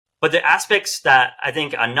But the aspects that I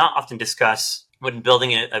think are not often discussed when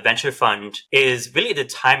building a venture fund is really the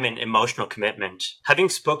time and emotional commitment. Having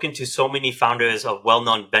spoken to so many founders of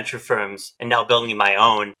well-known venture firms and now building my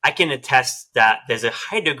own, I can attest that there's a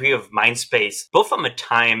high degree of mind space, both from a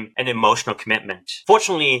time and emotional commitment.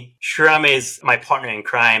 Fortunately, Shriram is my partner in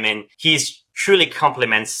crime, and he's truly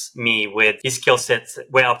complements me with his skill sets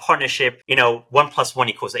where our partnership,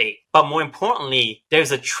 1+1 = 8. But more importantly,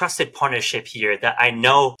 there's a trusted partnership here that I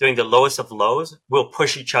know during the lowest of lows, we'll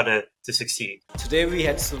push each other to succeed. Today we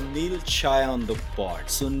had Sunil Chhaya on the pod.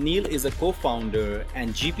 Sunil is a co-founder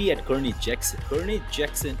and GP at Kearny Jackson. Kearny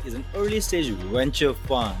Jackson is an early-stage venture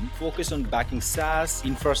fund focused on backing SaaS,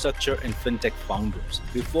 infrastructure, and fintech founders.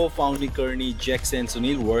 Before founding Kearny Jackson,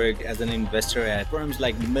 Sunil worked as an investor at firms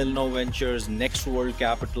like Milno Ventures, Next World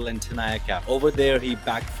Capital, and Chhaya Capital. Over there, he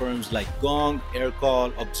backed firms like Gong,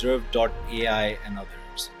 Aircall, Observe.ai, and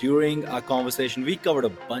others. During our conversation, we covered a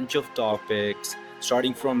bunch of topics,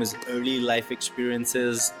 starting from his early life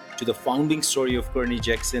experiences to the founding story of Kearny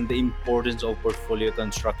Jackson, the importance of portfolio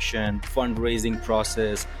construction, fundraising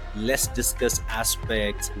process, less discussed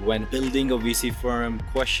aspects when building a VC firm,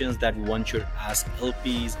 questions that one should ask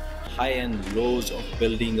LPs, high and lows of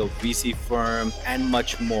building a VC firm, and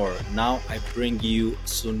much more. Now I bring you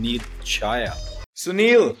Sunil Chhaya.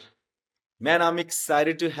 Sunil, man, I'm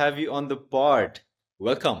excited to have you on the pod.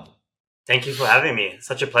 Welcome. Thank you for having me.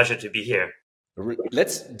 Such a pleasure to be here.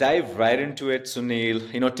 Let's dive right into it,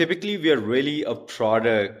 Sunil. Typically we are really a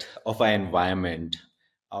product of our environment.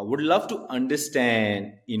 Would love to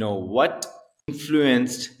understand, what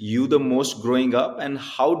influenced you the most growing up, and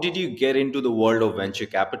how did you get into the world of venture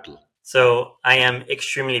capital? So I am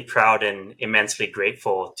extremely proud and immensely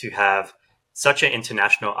grateful to have such an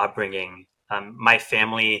international upbringing. My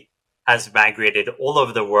family has migrated all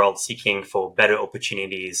over the world seeking for better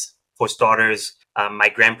opportunities. For starters, my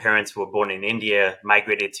grandparents who were born in India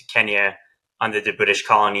migrated to Kenya under the British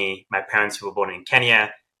colony. My parents who were born in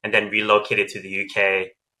Kenya and then relocated to the UK.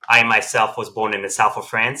 I myself was born in the south of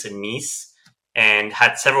France in Nice and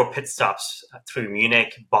had several pit stops through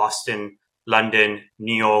Munich, Boston, London,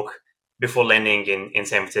 New York, before landing in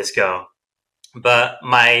San Francisco. But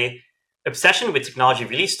my obsession with technology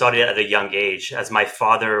really started at a young age, as my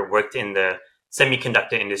father worked in the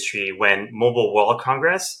semiconductor industry when Mobile World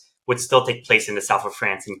Congress would still take place in the south of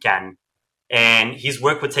France in Cannes. And his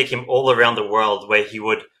work would take him all around the world, where he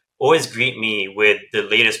would always greet me with the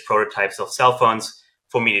latest prototypes of cell phones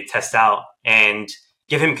for me to test out and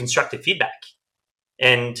give him constructive feedback.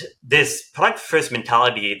 And this product first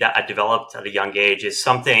mentality that I developed at a young age is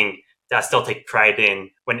something that I still take pride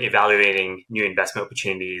in when evaluating new investment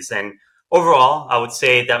opportunities. And overall, I would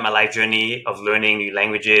say that my life journey of learning new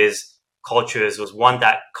languages, cultures was one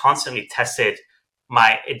that constantly tested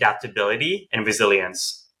my adaptability and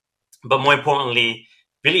resilience. But more importantly,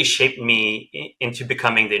 really shaped me into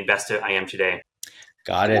becoming the investor I am today.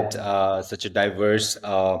 Got it. Such a diverse,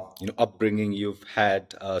 upbringing you've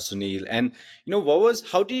had, Sunil. And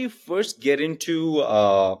how do you first get into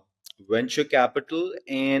venture capital?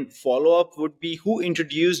 And follow up would be, who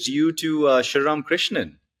introduced you to Shriram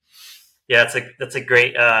Krishnan? Yeah, that's a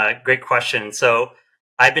great question. So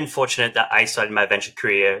I've been fortunate that I started my venture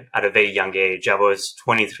career at a very young age. I was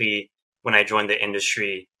 23 when I joined the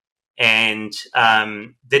industry, and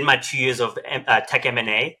did my 2 years of tech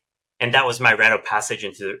M&A, and that was my rite of passage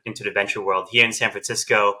into the venture world here in San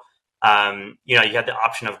Francisco. You had the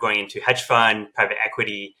option of going into hedge fund, private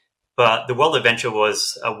equity, but the world of venture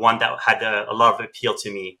was one that had a lot of appeal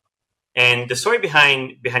to me. And the story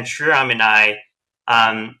behind Shriram and I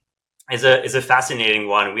is a fascinating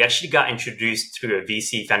one. We actually got introduced through a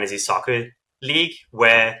VC fantasy soccer league,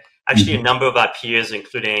 where actually a number of our peers,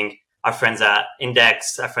 including our friends at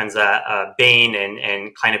Index, our friends at Bain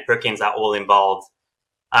and Kleiner Perkins, are all involved.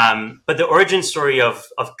 But the origin story of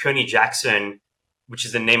Kearny Jackson, which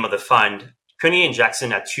is the name of the fund, Kearny and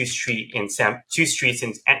Jackson are two streets in San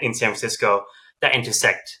Francisco that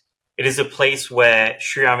intersect. It is a place where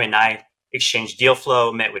Shriram and I exchanged deal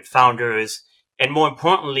flow, met with founders, and more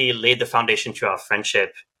importantly, laid the foundation to our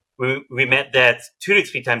friendship. We met there 2 to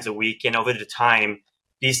 3 times a week, and over the time,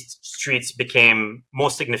 these streets became more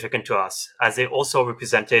significant to us, as they also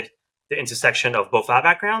represented the intersection of both our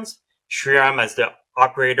backgrounds, Shriram as the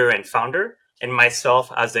operator and founder, and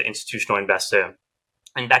myself as the institutional investor.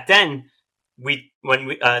 And back then, when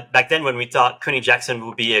we thought Kearny Jackson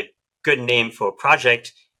would be a good name for a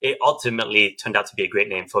project, it ultimately turned out to be a great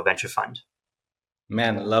name for a venture fund.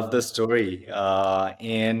 Man, love the story.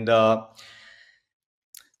 And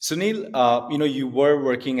Sunil, you were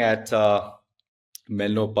working at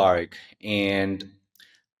Menlo Park, and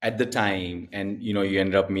at the time, and you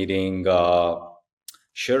ended up meeting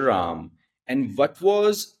Shriram. And what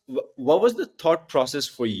was the thought process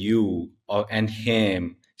for you and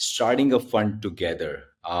him starting a fund together?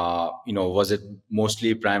 Was it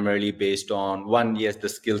mostly primarily based on one? Yes, the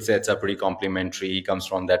skill sets are pretty complementary. He comes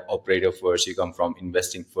from that operator first. You come from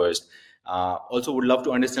investing first. Also, would love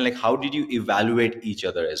to understand like how did you evaluate each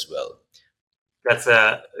other as well? That's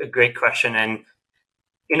a great question. And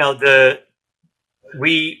the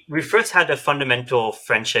we first had a fundamental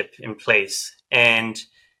friendship in place. And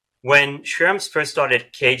when Shrams first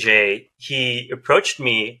started KJ, he approached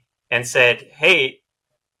me and said, "Hey,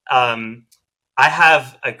 um, I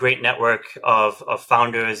have a great network of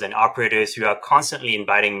founders and operators who are constantly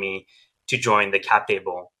inviting me to join the cap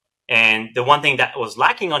table. And the one thing that was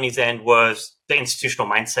lacking on his end was the institutional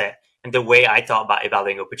mindset and the way I thought about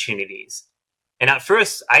evaluating opportunities. And at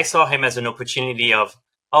first, I saw him as an opportunity of,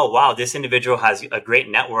 oh, wow, this individual has a great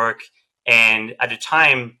network. And at the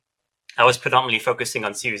time, I was predominantly focusing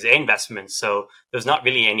on Series A investments. So there was not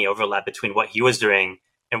really any overlap between what he was doing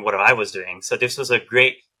and what I was doing. So this was a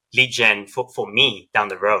great lead gen for me down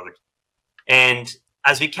the road. And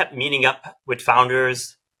as we kept meeting up with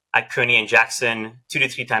founders at Kearny and Jackson 2 to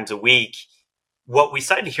 3 times a week, what we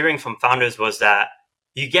started hearing from founders was that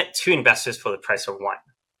you get two investors for the price of one.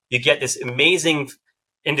 You get this amazing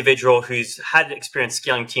individual who's had experience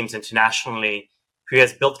scaling teams internationally, who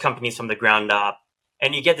has built companies from the ground up,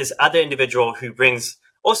 and you get this other individual who brings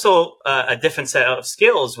also a different set of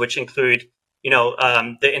skills, which include,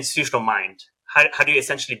 the institutional mind. How do you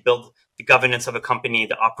essentially build the governance of a company,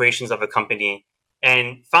 the operations of a company?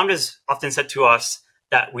 And founders often said to us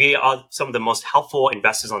that we are some of the most helpful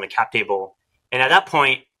investors on the cap table. And at that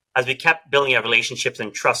point, as we kept building our relationships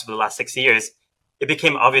and trust over the last 6 years, it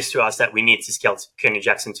became obvious to us that we need to scale Kearny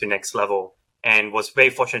Jackson to the next level, and was very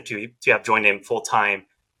fortunate to have joined him full time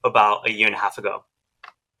about a year and a half ago.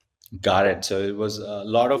 Got it. So it was a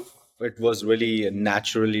lot of it was really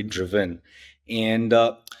naturally driven. And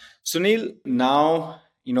Sunil, now,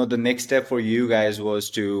 the next step for you guys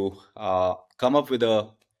was to come up with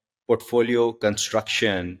a portfolio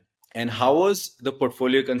construction. And how was the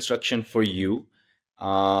portfolio construction for you?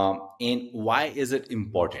 And why is it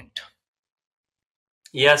important?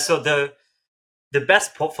 Yeah, so the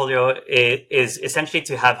best portfolio is essentially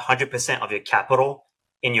to have 100% of your capital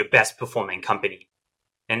in your best performing company.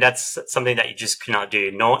 And that's something that you just cannot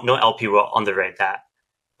do. No LP will underwrite that.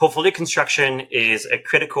 Portfolio construction is a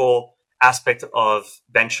critical aspect of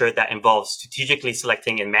venture that involves strategically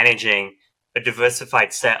selecting and managing a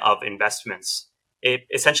diversified set of investments. It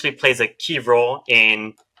essentially plays a key role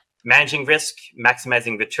in managing risk,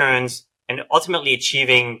 maximizing returns, and ultimately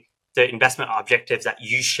achieving the investment objectives that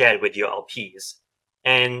you shared with your LPs.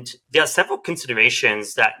 And there are several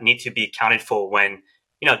considerations that need to be accounted for when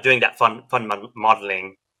doing that fund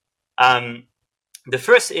modeling. Um, the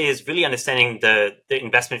first is really understanding the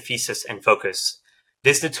investment thesis and focus.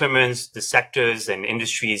 This determines the sectors and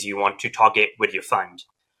industries you want to target with your fund.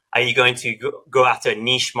 Are you going to go after a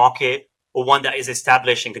niche market or one that is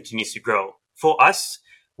established and continues to grow? For us,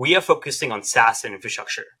 we are focusing on SaaS and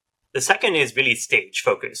infrastructure. The second is really stage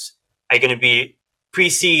focus. Are you going to be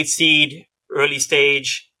pre-seed, seed, early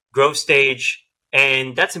stage, growth stage?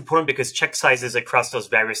 And that's important because check sizes across those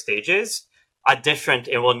various stages are different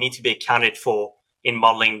and will need to be accounted for in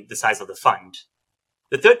modeling the size of the fund.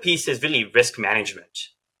 The third piece is really risk management.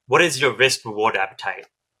 What is your risk reward appetite?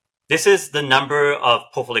 This is the number of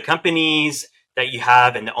portfolio companies that you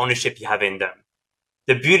have and the ownership you have in them.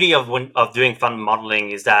 The beauty of doing fund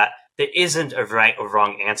modeling is that there isn't a right or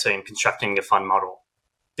wrong answer in constructing a fund model.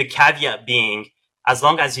 The caveat being, as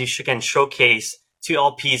long as you can showcase to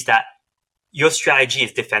LPs that your strategy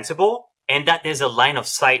is defensible and that there's a line of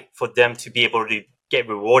sight for them to be able to get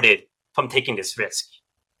rewarded from taking this risk.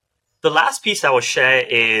 The last piece I will share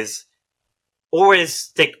is always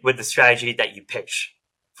stick with the strategy that you pitch.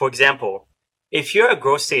 For example, if you're a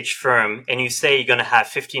growth stage firm and you say you're going to have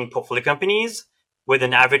 15 portfolio companies with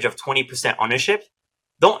an average of 20% ownership,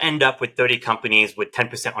 don't end up with 30 companies with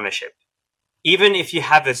 10% ownership. Even if you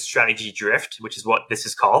have a strategy drift, which is what this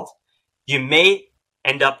is called, you may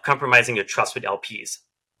end up compromising your trust with LPs.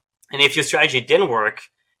 And if your strategy didn't work,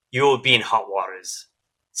 you will be in hot waters.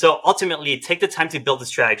 So ultimately, take the time to build the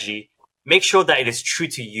strategy, make sure that it is true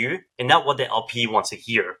to you and not what the LP wants to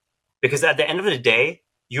hear. Because at the end of the day,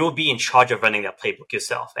 you will be in charge of running that playbook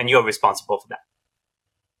yourself, and you're responsible for that.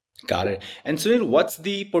 Got it. And Sunil, what's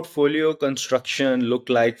the portfolio construction look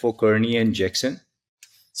like for Kearney and Jackson?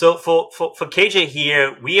 So for KJ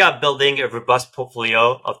here, we are building a robust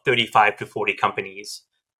portfolio of 35 to 40 companies.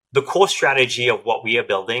 The core strategy of what we are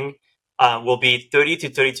building will be 30 to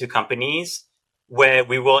 32 companies where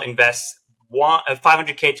we will invest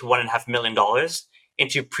 500K to $1.5 million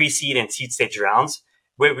into pre-seed and seed stage rounds,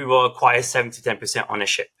 where we will acquire 7 to 10%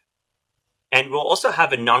 ownership. And we'll also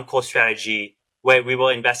have a non-core strategy where we will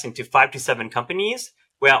invest into 5 to 7 companies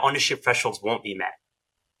where our ownership thresholds won't be met.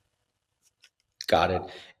 Got it.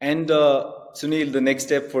 And Sunil, the next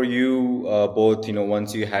step for you, both,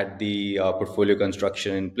 once you had the portfolio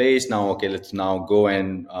construction in place, now, okay, let's now go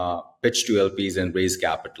and pitch to LPs and raise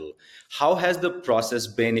capital. How has the process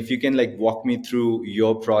been? If you can like walk me through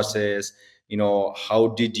your process,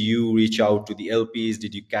 how did you reach out to the LPs?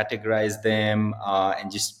 Did you categorize them?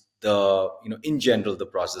 And just in general, the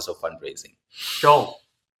process of fundraising. Sure.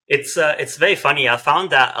 It's very funny. I found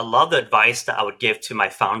that a lot of the advice that I would give to my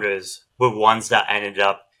founders were ones that I ended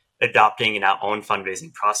up adopting in our own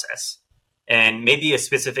fundraising process. And maybe a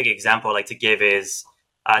specific example I'd like to give is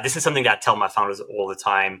this is something that I tell my founders all the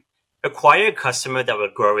time: acquire a customer that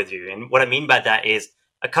will grow with you. And what I mean by that is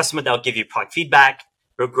a customer that will give you product feedback,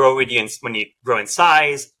 will grow with you when you grow in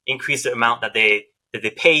size, increase the amount that they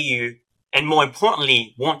pay you, and more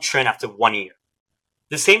importantly, won't churn after 1 year.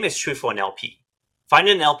 The same is true for an LP. Find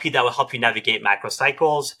an LP that will help you navigate macro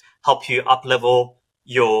cycles, help you up level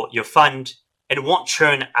your fund, and won't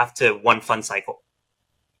churn after one fund cycle.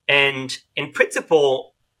 And in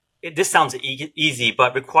principle, this sounds easy,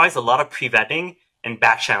 but requires a lot of pre-vetting and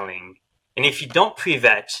back channeling. And if you don't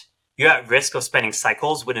pre-vet, you're at risk of spending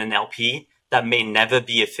cycles with an LP that may never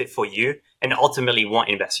be a fit for you and ultimately won't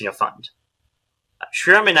invest in your fund.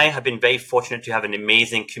 Shriram and I have been very fortunate to have an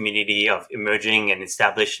amazing community of emerging and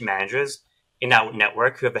established managers in our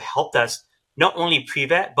network who have helped us not only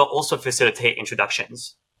pre-vet, but also facilitate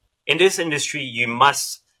introductions. In this industry, you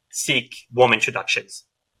must seek warm introductions.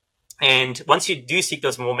 And once you do seek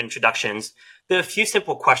those warm introductions, there are a few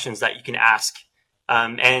simple questions that you can ask.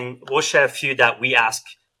 And we'll share a few that we ask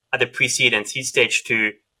at the pre-seed and seed stage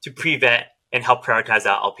to pre-vet and help prioritize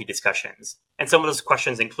our LP discussions. And some of those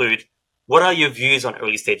questions include: what are your views on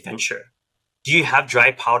early stage venture? Do you have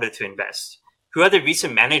dry powder to invest? Who are the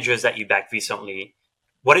recent managers that you backed recently?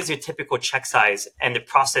 What is your typical check size and the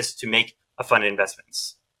process to make a fund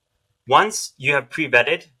investments? Once we have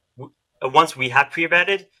pre-vetted,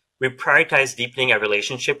 we prioritize deepening our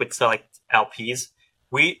relationship with select LPs,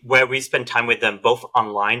 where we spend time with them both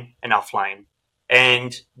online and offline.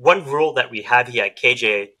 And one rule that we have here at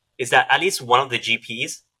KJ is that at least one of the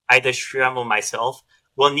GPs, either Shriram or myself,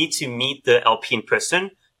 will need to meet the LP in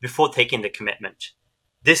person before taking the commitment.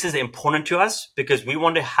 This is important to us because we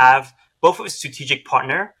want to have both a strategic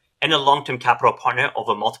partner and a long-term capital partner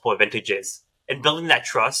over multiple advantages. And building that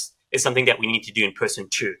trust is something that we need to do in person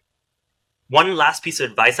too. One last piece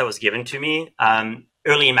of advice that was given to me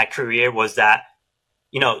early in my career was that,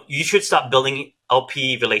 you should start building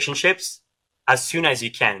LP relationships as soon as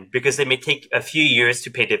you can, because they may take a few years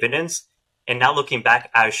to pay dividends. And now looking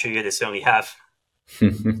back, I assure you they certainly have.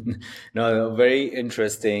 No, very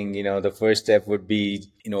interesting. The first step would be,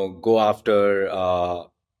 go after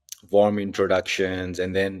warm introductions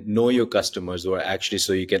and then know your customers who are actually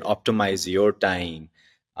so you can optimize your time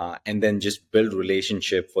and then just build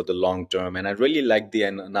relationship for the long term. And I really like the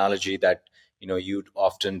analogy that, you'd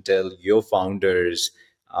often tell your founders,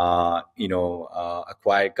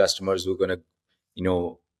 acquire customers who are going to, you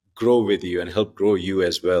know, grow with you and help grow you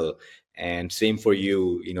as well. And same for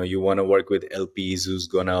you, you want to work with LPs who's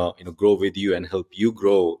gonna grow with you and help you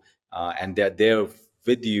grow, and they're there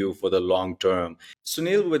with you for the long term.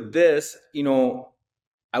 Sunil, with this,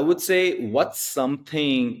 I would say, what's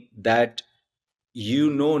something that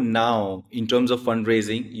now in terms of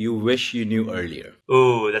fundraising you wish you knew earlier?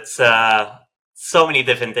 Ooh, that's so many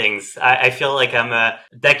different things. I feel like I'm a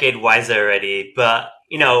decade wiser already, but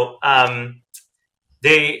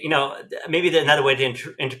maybe another way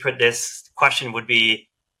to interpret this question would be,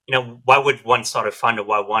 why would one start a fund or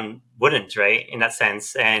why one wouldn't, right? In that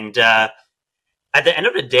sense. And at the end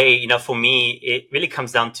of the day, for me, it really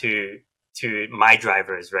comes down to my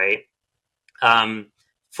drivers, right?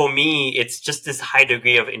 For me, it's just this high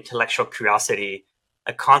degree of intellectual curiosity,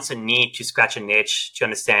 a constant need to scratch an itch to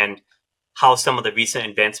understand how some of the recent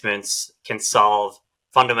advancements can solve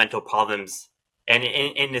fundamental problems, and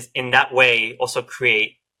in that way also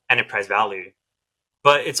create enterprise value.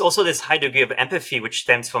 But it's also this high degree of empathy, which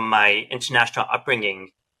stems from my international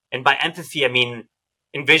upbringing. And by empathy, I mean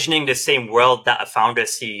envisioning the same world that a founder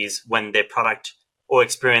sees when their product or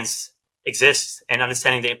experience exists, and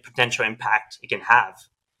understanding the potential impact it can have.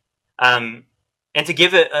 And to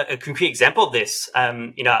give a concrete example of this,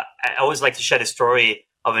 I always like to share the story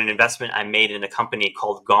of an investment I made in a company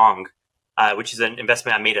called Gong, which is an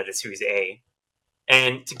investment I made at a Series A.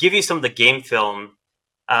 And to give you some of the game film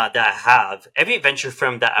that I have, every venture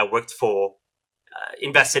firm that I worked for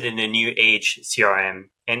invested in a new age CRM.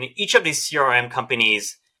 And each of these CRM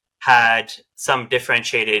companies had some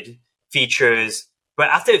differentiated features. But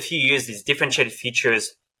after a few years, these differentiated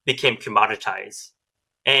features became commoditized.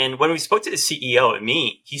 And when we spoke to the CEO and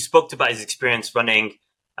me, he spoke about his experience running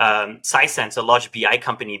Sisense, a large BI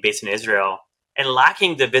company based in Israel, and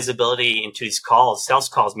lacking the visibility into these calls, sales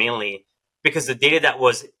calls mainly, because the data that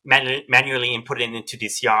was manually inputted into the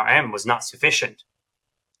CRM was not sufficient.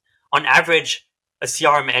 On average, a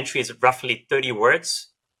CRM entry is roughly 30 words.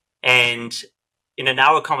 And in an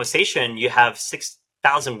hour conversation, you have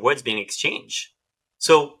 6,000 words being exchanged.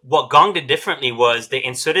 So what Gong did differently was they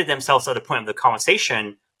inserted themselves at the point of the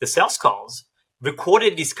conversation, the sales calls,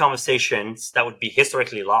 recorded these conversations that would be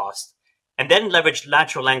historically lost, and then leveraged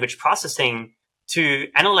natural language processing to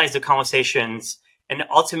analyze the conversations and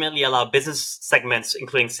ultimately allow business segments,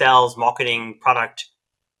 including sales, marketing, product,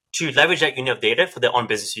 to leverage that unit of data for their own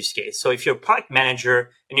business use case. So if you're a product manager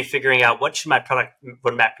and you're figuring out what should my product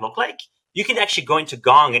roadmap look like, you can actually go into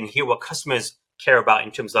Gong and hear what customers care about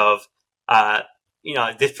in terms of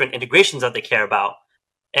different integrations that they care about.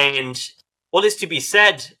 And all this to be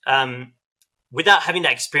said, without having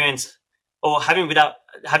that experience or without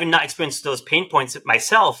having not experienced those pain points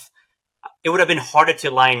myself, it would have been harder to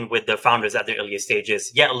align with the founders at the earlier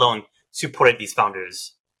stages, yet alone supported these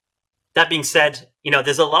founders. That being said,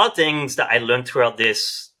 there's a lot of things that I learned throughout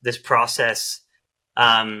this process.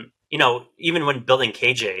 Even when building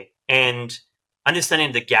KJ and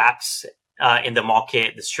understanding the gaps in the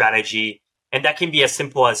market, the strategy, and that can be as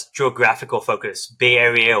simple as geographical focus, Bay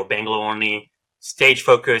Area or Bangalore only, stage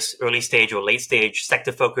focus, early stage or late stage,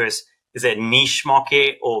 sector focus. Is it a niche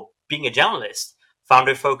market or being a generalist?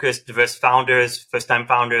 Founder focus, diverse founders, first time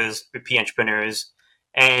founders, repeat entrepreneurs,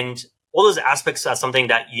 and all those aspects are something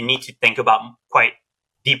that you need to think about quite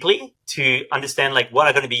deeply to understand like what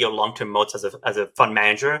are going to be your long-term moats as a fund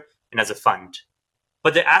manager and as a fund.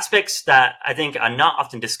 But the aspects that I think are not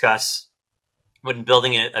often discussed when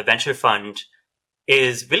building a venture fund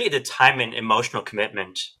is really the time and emotional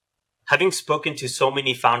commitment. Having spoken to so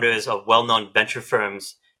many founders of well-known venture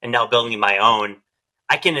firms and now building my own,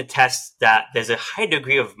 I can attest that there's a high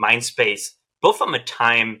degree of mind space, both from a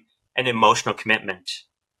time and emotional commitment.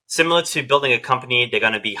 Similar to building a company, they're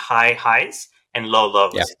going to be high highs and low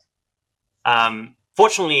Yeah. lows.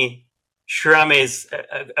 Fortunately, Shram is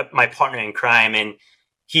my partner in crime, and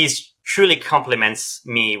he's truly complements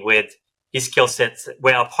me with his skill sets.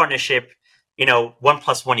 Where our partnership,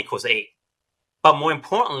 1+1 = 8. But more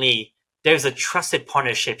importantly, there's a trusted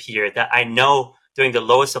partnership here that I know during the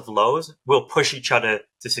lowest of lows, we'll push each other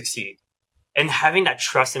to succeed. And having that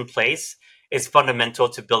trust in place is fundamental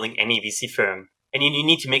to building any VC firm. And you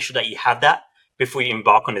need to make sure that you have that before you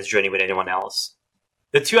embark on this journey with anyone else.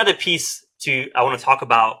 The two other piece I want to talk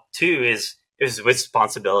about too is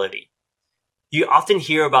responsibility. You often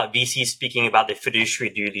hear about VCs speaking about their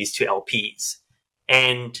fiduciary duties to LPs.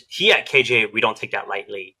 And here at KJ, we don't take that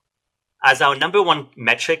lightly. As our number one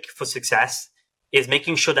metric for success is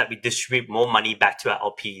making sure that we distribute more money back to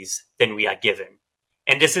our LPs than we are given.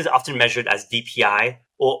 And this is often measured as DPI,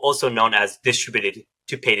 or also known as distributed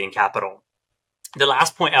to paid in capital. The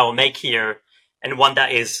last point I will make here, and one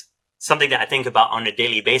that is something that I think about on a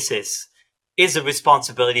daily basis, is the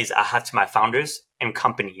responsibilities I have to my founders and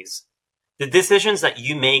companies. The decisions that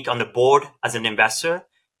you make on the board as an investor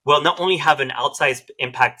will not only have an outsized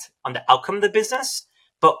impact on the outcome of the business,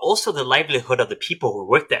 but also the livelihood of the people who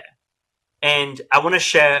work there. And I want to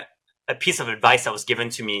share a piece of advice that was given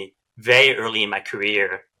to me very early in my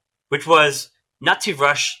career, which was not to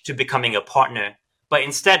rush to becoming a partner, but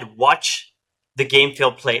instead watch the game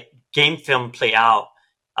film play out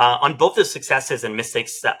on both the successes and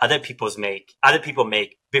mistakes that other people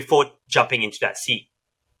make before jumping into that seat.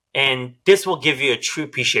 And this will give you a true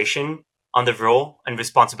appreciation on the role and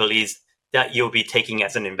responsibilities that you'll be taking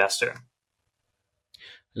as an investor.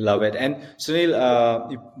 Love it. And Sunil,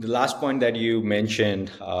 the last point that you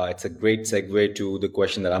mentioned, it's a great segue to the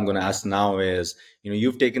question that I'm going to ask now is,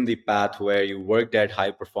 you've taken the path where you worked at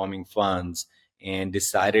high performing funds and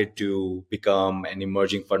decided to become an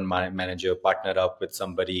emerging fund manager, partner up with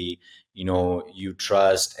somebody, you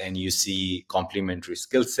trust and you see complementary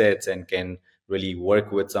skill sets and can really work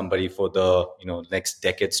with somebody for the, next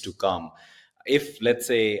decades to come. If let's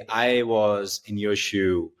say I was in your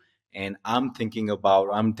shoe and I'm thinking about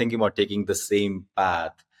taking the same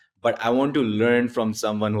path, but I want to learn from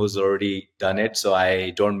someone who's already done it so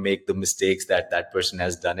I don't make the mistakes that that person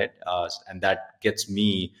has done it, and that gets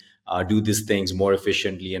me do these things more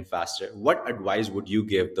efficiently and faster. What advice would you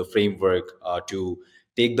give the framework to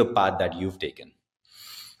take the path that you've taken?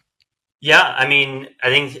 Yeah, I mean, I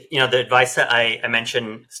think the advice that I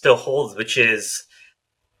mentioned still holds, which is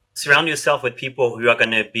surround yourself with people who are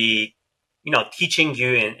going to be, teaching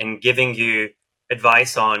you and giving you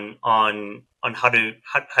advice on how to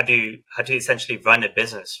essentially run a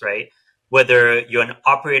business, right? Whether you're an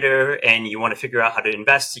operator and you want to figure out how to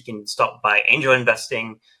invest, you can start by angel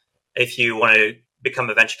investing. If you want to become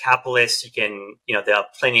a venture capitalist, you can, there are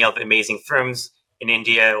plenty of amazing firms in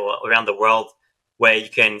India or around the world where you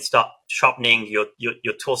can start sharpening your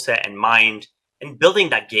tool set and mind and building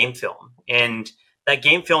that game film. And that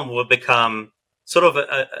game film will become sort of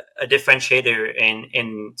a differentiator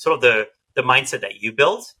in sort of the mindset that you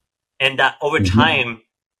build. And that over Mhm. time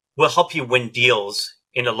will help you win deals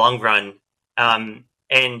in the long run.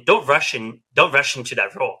 And don't rush into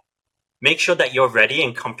that role. Make sure that you're ready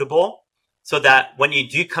and comfortable so that when you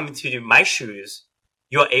do come into my shoes,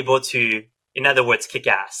 you're able to, in other words, kick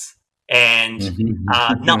ass and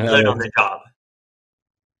not learn on the Mhm. job.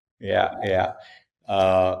 Yeah, yeah.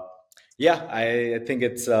 Uh, yeah, I think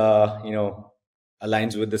it's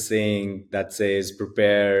aligns with the saying that says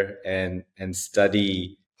prepare and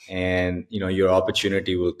study, and your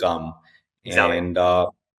opportunity will come. Exactly. And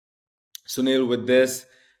Sunil, with this,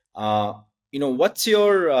 uh, what's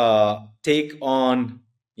your take on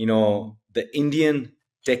the Indian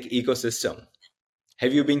tech ecosystem?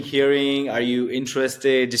 Have you been hearing? Are you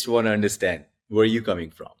interested? Just want to understand where are you coming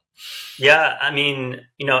from. Yeah, I mean,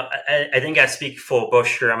 I think I speak for both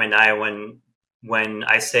Shriram and I when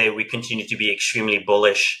I say we continue to be extremely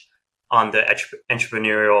bullish on the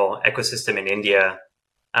entrepreneurial ecosystem in India.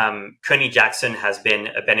 Kearny Jackson has been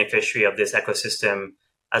a beneficiary of this ecosystem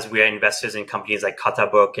as we are investors in companies like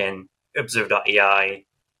Katabook and Observe.ai.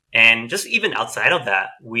 And just even outside of that,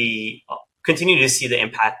 we continue to see the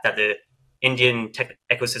impact that the Indian tech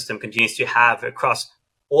ecosystem continues to have across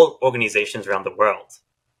all organizations around the world.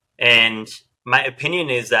 And my opinion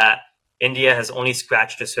is that India has only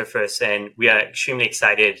scratched the surface, and we are extremely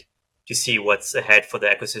excited to see what's ahead for the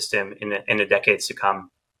ecosystem in the decades to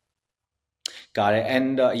come. Got it.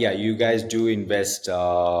 And yeah, you guys do invest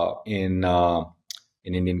in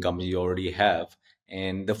Indian companies you already have,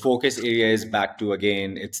 and the focus area is back to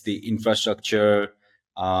again, it's the infrastructure,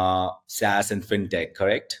 SaaS and fintech,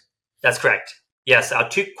 correct? That's correct. Yes, our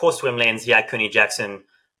two core swim lanes, yeah, Kearny Jackson,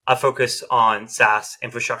 are focused on SaaS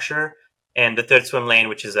infrastructure, and the third swim lane,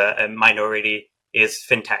 which is a minority, is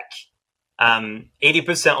fintech.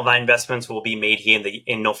 80% of our investments will be made here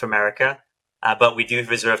in North America, but we do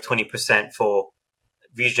reserve 20% for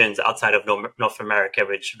regions outside of North America,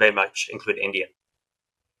 which very much include India.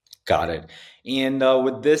 Got it. And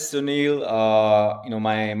with this, Sunil,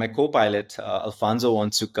 my co-pilot Alfonso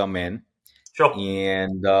wants to come in, Sure.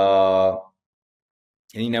 and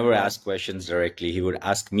he never asked questions directly. He would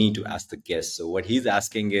ask me to ask the guests. So what he's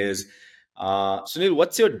asking is, Sunil,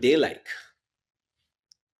 what's your day like?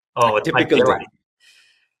 A Oh, it's my typical day. daylight.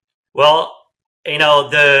 Well, you know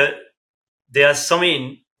the there are so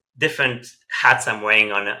many different hats I'm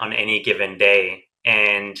wearing on any given day,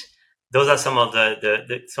 and those are some of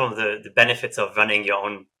the benefits of running your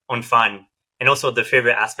own fund, and also the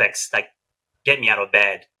favorite aspects that get me out of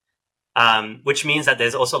bed. Which means that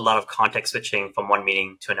there's also a lot of context switching from one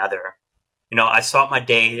meeting to another. I start my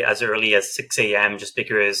day as early as 6 a.m. just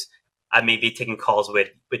because I may be taking calls with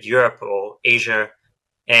Europe or Asia,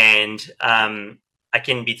 and I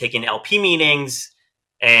can be taking LP meetings,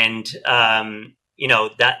 and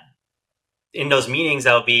that in those meetings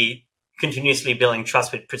I'll be continuously building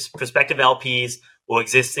trust with prospective LPs or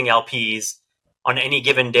existing LPs. On any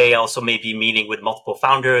given day, I also may be meeting with multiple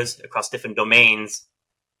founders across different domains,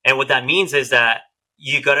 and what that means is that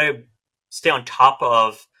you got to stay on top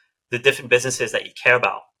of the different businesses that you care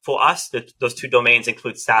about. For us, those two domains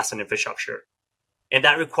include SaaS and infrastructure. And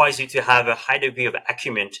that requires you to have a high degree of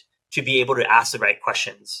acumen to be able to ask the right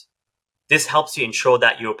questions. This helps you ensure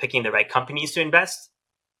that you're picking the right companies to invest.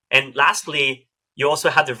 And lastly, you also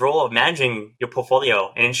have the role of managing your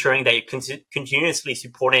portfolio and ensuring that you're continuously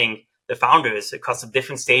supporting the founders across the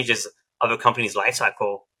different stages of a company's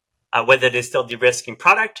lifecycle, whether it is still de-risking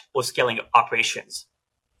product or scaling operations.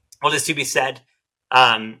 All this to be said,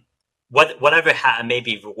 um, whatever hat I may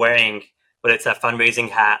be wearing, whether it's a fundraising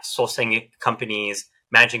hat, sourcing companies,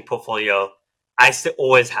 managing portfolio, I still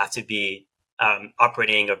always have to be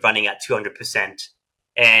operating or running at 200%.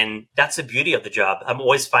 And that's the beauty of the job. I'm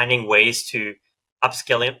always finding ways to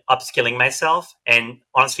upskilling myself. And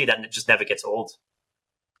honestly, that just never gets old.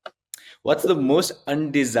 What's the most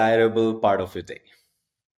undesirable part of your day?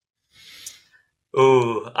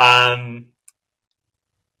 Ooh,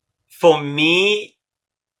 for me,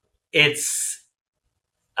 it's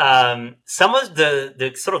some of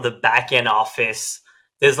the sort of the back end office.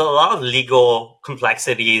 There's a lot of legal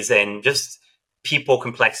complexities and just people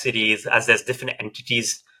complexities as there's different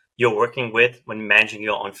entities you're working with when managing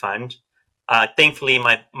your own fund. Thankfully,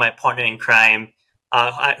 my partner in crime,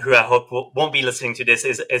 who I hope won't be listening to this,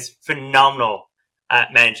 is phenomenal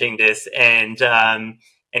at managing this, and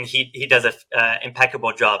he does an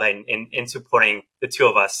impeccable job in supporting the two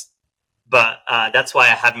of us. But that's why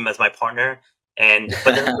I have him as my partner. And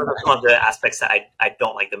but those are some of the aspects that I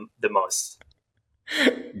don't like the most.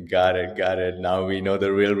 Got it, got it. Now we know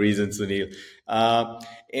the real reason, Sunil.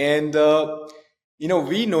 And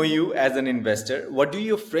we know you as an investor. What do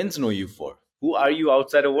your friends know you for? Who are you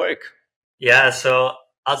outside of work? Yeah, so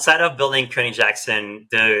outside of building Kearny Jackson,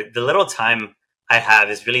 the little time I have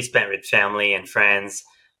is really spent with family and friends.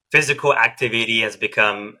 Physical activity has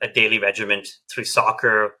become a daily regimen through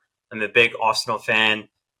soccer. I'm a big Arsenal fan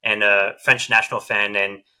and a French national fan,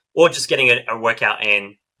 and or just getting a workout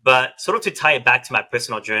in. But sort of to tie it back to my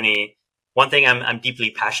personal journey, one thing I'm deeply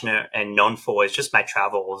passionate and known for is just my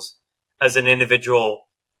travels. As an individual,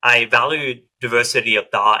 I value diversity of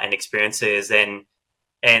thought and experiences,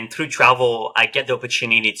 and through travel, I get the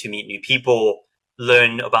opportunity to meet new people,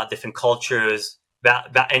 learn about different cultures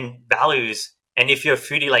and values. And if you're a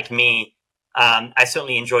foodie like me, I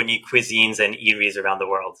certainly enjoy new cuisines and eateries around the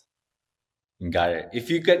world. Got it.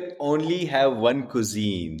 If you could only have one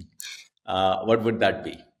cuisine, what would that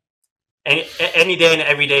be? Any day and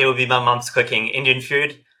every day will be my mom's cooking Indian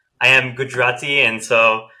food. I am Gujarati, and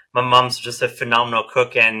so my mom's just a phenomenal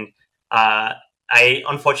cook, and uh, I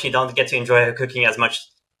unfortunately don't get to enjoy her cooking as much.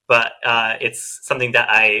 But it's something that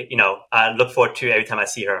I look forward to every time I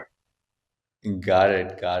see her. Got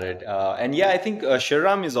it, got it. And yeah, I think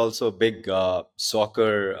Sharam is also a big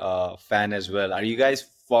soccer fan as well. Are you guys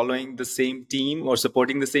following the same team or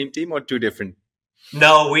supporting the same team or two different?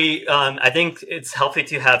 No, we. I think it's healthy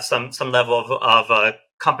to have some level of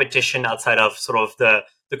competition outside of sort of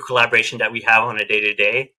the collaboration that we have on a day to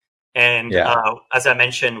day. And Yeah, as I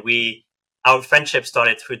mentioned, we our friendship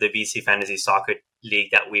started through the VC Fantasy Soccer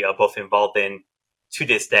League that we are both involved in to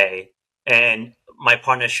this day. And my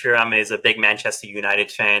partner Shiram is a big Manchester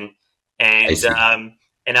United fan, I and see. I'm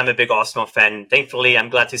a big Arsenal fan. Thankfully, I'm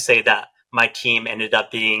glad to say that my team ended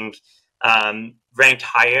up being ranked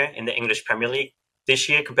higher in the English Premier League this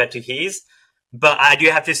year compared to his. But I do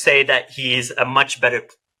have to say that he's a much better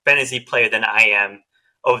fantasy player than I am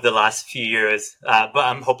over the last few years. But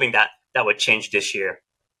I'm hoping that that would change this year.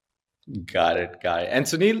 Got it, got it. And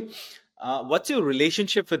Sunil, what's your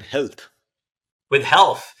relationship with health? With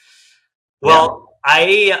health, Yeah, well,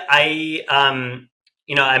 I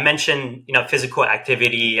mentioned physical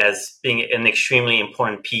activity as being an extremely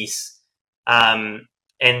important piece, and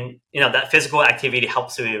that physical activity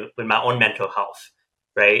helps me with my own mental health.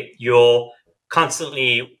 Right, you'll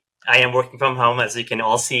constantly. I am working from home, as you can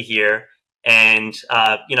all see here, and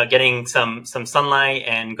getting some sunlight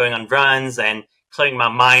and going on runs and clearing my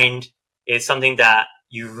mind is something that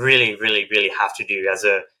you really, really, really have to do as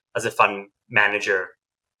a fund manager.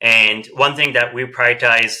 And one thing that we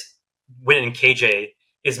prioritize within KJ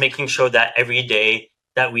is making sure that every day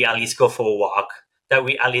that we at least go for a walk, that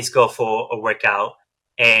we at least go for a workout.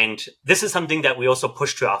 And this is something that we also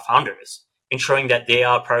push to our founders, ensuring that they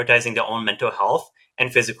are prioritizing their own mental health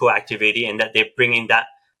and physical activity, and that they're bringing that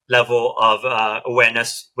level of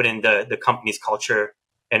awareness within the company's culture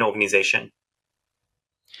and organization.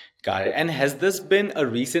 got it. And has this been a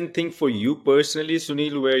recent thing for you personally,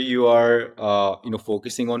 Sunil, where you are,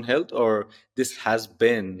 focusing on health, or this has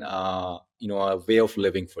been, a way of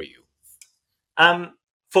living for you? Um,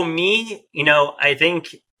 for me, I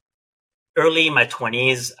think early in my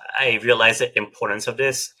 20s, I realized the importance of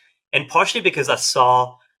this. And partially because I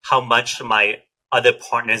saw how much my other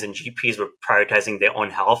partners and GPs were prioritizing their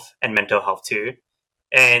own health and mental health too.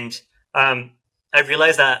 And um, I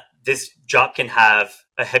realized that this job can have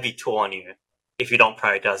a heavy toll on you if you don't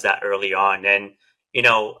prioritize that early on. And,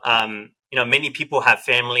 many people have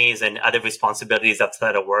families and other responsibilities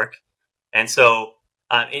outside of work. And so,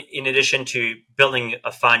 in addition to building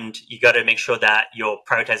a fund, you got to make sure that you're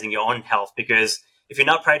prioritizing your own health, because if you're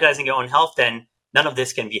not prioritizing your own health, then none of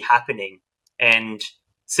this can be happening. And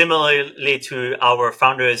similarly to our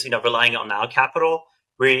founders, relying on our capital,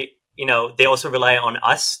 they also rely on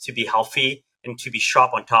us to be healthy and to be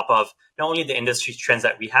sharp on top of not only the industry trends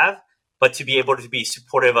that we have, but to be able to be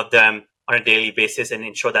supportive of them on a daily basis and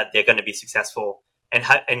ensure that they're going to be successful,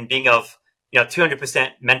 and being of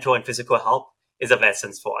 200% mental and physical health is of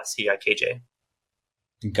essence for us here at KJ.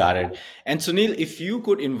 Got it. And Sunil, if you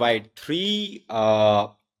could invite three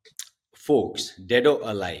folks, dead or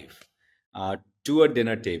alive, to a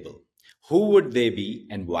dinner table, who would they be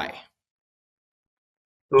and why?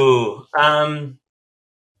 Ooh, um,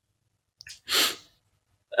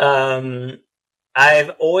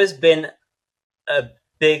 I've always been a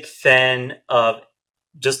big fan of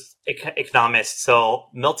just economists. So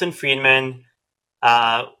Milton Friedman,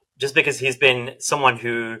 uh, just because he's been someone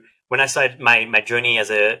who, when I started my journey as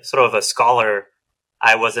a sort of a scholar,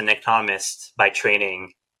 I was an economist by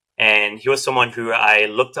training, and he was someone who I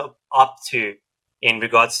looked up to in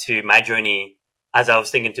regards to my journey as I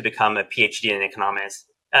was thinking to become a PhD in economics.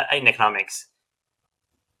 In economics,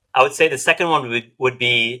 I would say the second one would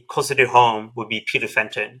be closer to home would be Peter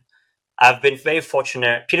Fenton. I've been very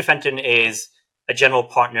fortunate. Peter Fenton is a general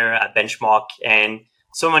partner at Benchmark and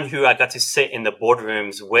someone who I got to sit in the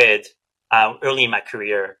boardrooms with early in my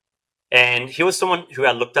career. And he was someone who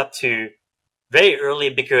I looked up to very early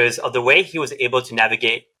because of the way he was able to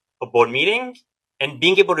navigate a board meeting and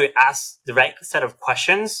being able to ask the right set of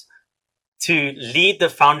questions to lead the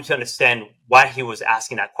founder to understand why he was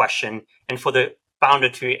asking that question and for the founder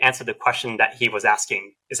to answer the question that he was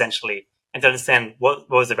asking, essentially, and to understand what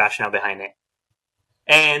was the rationale behind it.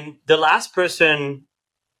 And the last person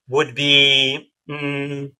would be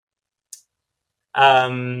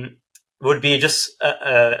um, would be just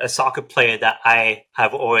a soccer player that I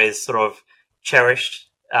have always sort of cherished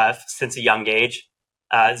since a young age,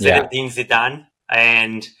 Yeah. Zinedine Zidane,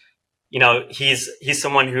 and he's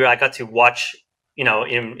someone who I got to watch,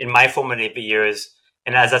 in my formative years,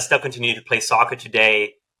 and as I still continue to play soccer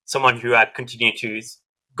today, someone who I continue to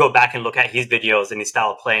go back and look at his videos and his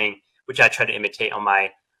style of playing, which I try to imitate on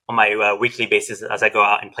my weekly basis as I go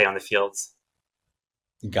out and play on the fields.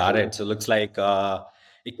 Got it. So looks like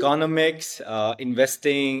economics,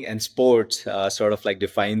 investing, and sports sort of like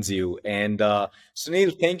defines you. And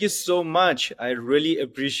Sunil, thank you so much. I really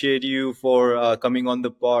appreciate you for coming on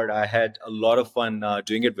the pod. I had a lot of fun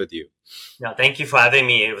doing it with you. Yeah, thank you for having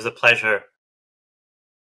me. It was a pleasure.